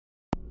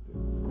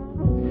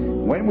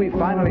When we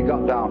finally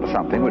got down to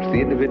something which the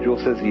individual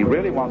says he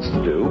really wants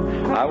to do,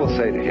 I will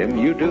say to him,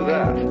 you do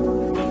that.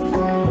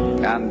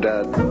 And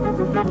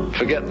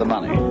forget the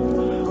money.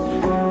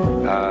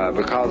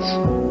 Because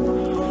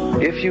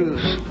if you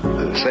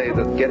say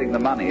that getting the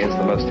money is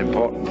the most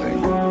important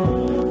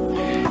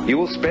thing, you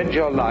will spend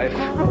your life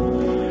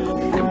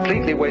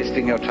completely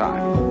wasting your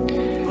time.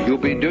 You'll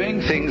be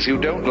doing things you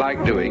don't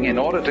like doing in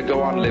order to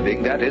go on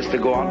living, that is, to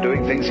go on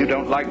doing things you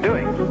don't like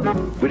doing,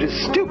 which is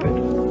stupid.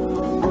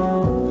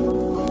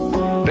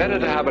 Better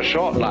to have a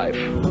short life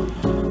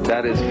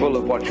that is full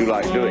of what you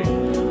like doing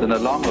than a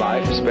long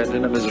life spent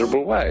in a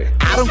miserable way.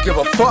 I don't give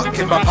a fuck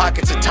if my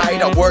pockets are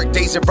tight. I work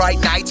days and bright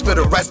nights for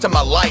the rest of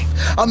my life.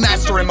 I'm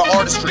mastering my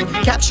artistry,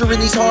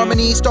 capturing these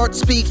harmonies, start to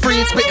speak free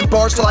and spitting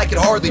bars till I can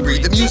hardly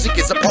breathe. The music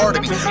is a part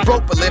of me,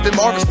 broke but living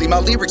marvelously. My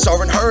lyrics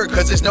aren't heard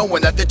cause there's no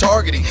one that they're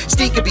targeting.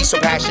 Steve can be so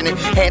passionate,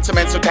 handsome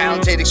and so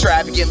talented,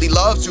 extravagantly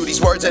loved through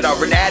these words that are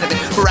inanimate.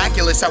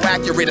 Miraculous how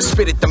accurate I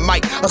spit at the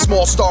mic. A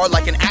small star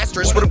like an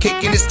asterisk, what I'm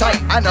kicking is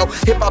tight. I know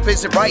hip-hop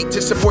isn't right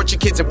to support your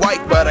kids and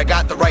wife, but I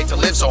got the right to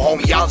live, so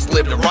homie, I'll just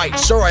live the right.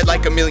 Sure, I'd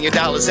like $1 million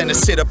and to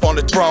sit up on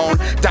the throne,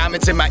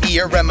 diamonds in my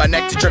ear and my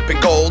neck to dripping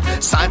gold,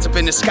 signs up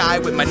in the sky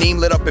with my name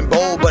lit up in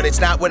bold, but it's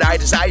not what I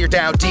desire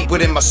down deep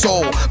within my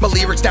soul. My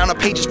lyrics down on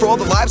pages for all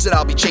the lives that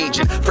I'll be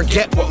changing.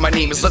 Forget what my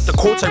name is, let the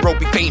quotes I wrote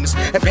be famous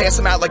and pass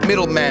them out like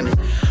middlemen.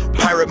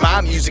 Pirate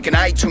my music in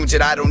iTunes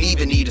and I don't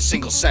even need a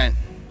single cent.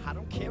 I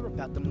don't care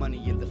about the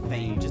money and the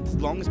fame, just as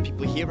long as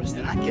people hear us,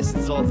 then I guess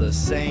it's all the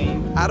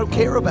same. I don't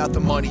care about the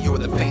money or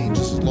the fame,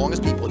 just as long as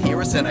people hear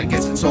us, then I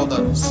guess it's all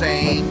the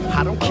same.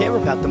 I don't care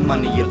about the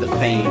money or the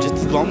fame, just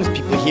as long as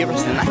people hear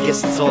us, then I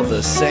guess it's all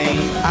the same.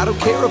 I don't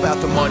care about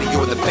the money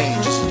or the fame,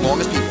 just as long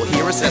as people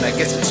hear us, then I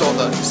guess it's all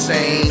the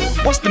same.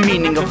 What's the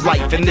meaning of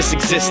life in this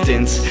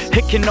existence?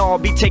 It can all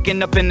be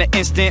taken up in an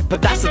instant,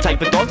 but that's the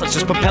type of thought that's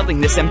just propelling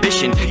this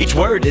ambition. Each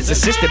word is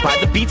assisted by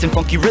the beats and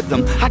funky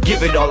rhythm. I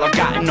give it all I've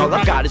got, and all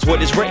I've got is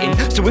what is written.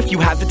 So if you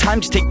have the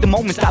time, just take the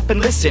moment, stop and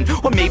listen.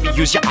 Or maybe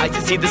use your eyes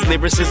to see this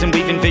lyricism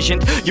we've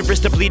envisioned. Your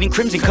wrists are bleeding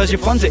crimson cause your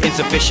funds are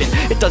insufficient.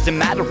 It doesn't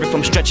matter if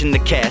I'm stretching the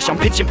cash, I'm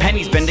pinching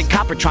pennies, bending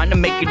copper, trying to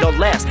make it all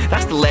last.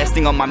 That's the last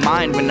thing on my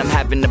mind when I'm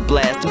having a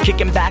blast. I'm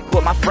kicking back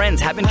with my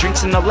friends, having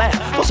drinks and a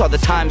laugh. Those are the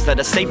times that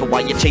I savor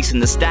while you're chasing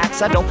the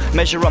stacks. I don't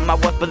measure up my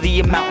wealth by the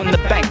amount in the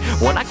bank.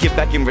 What I give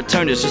back in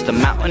return is just a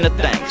mountain of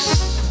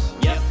thanks.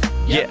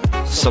 Yeah,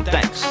 so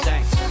thanks.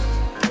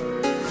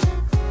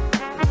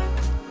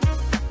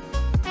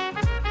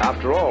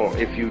 After all,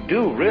 if you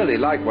do really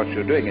like what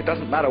you're doing, it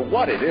doesn't matter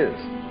what it is,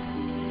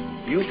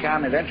 you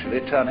can eventually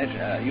turn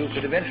it, you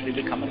could eventually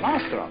become a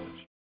master of it.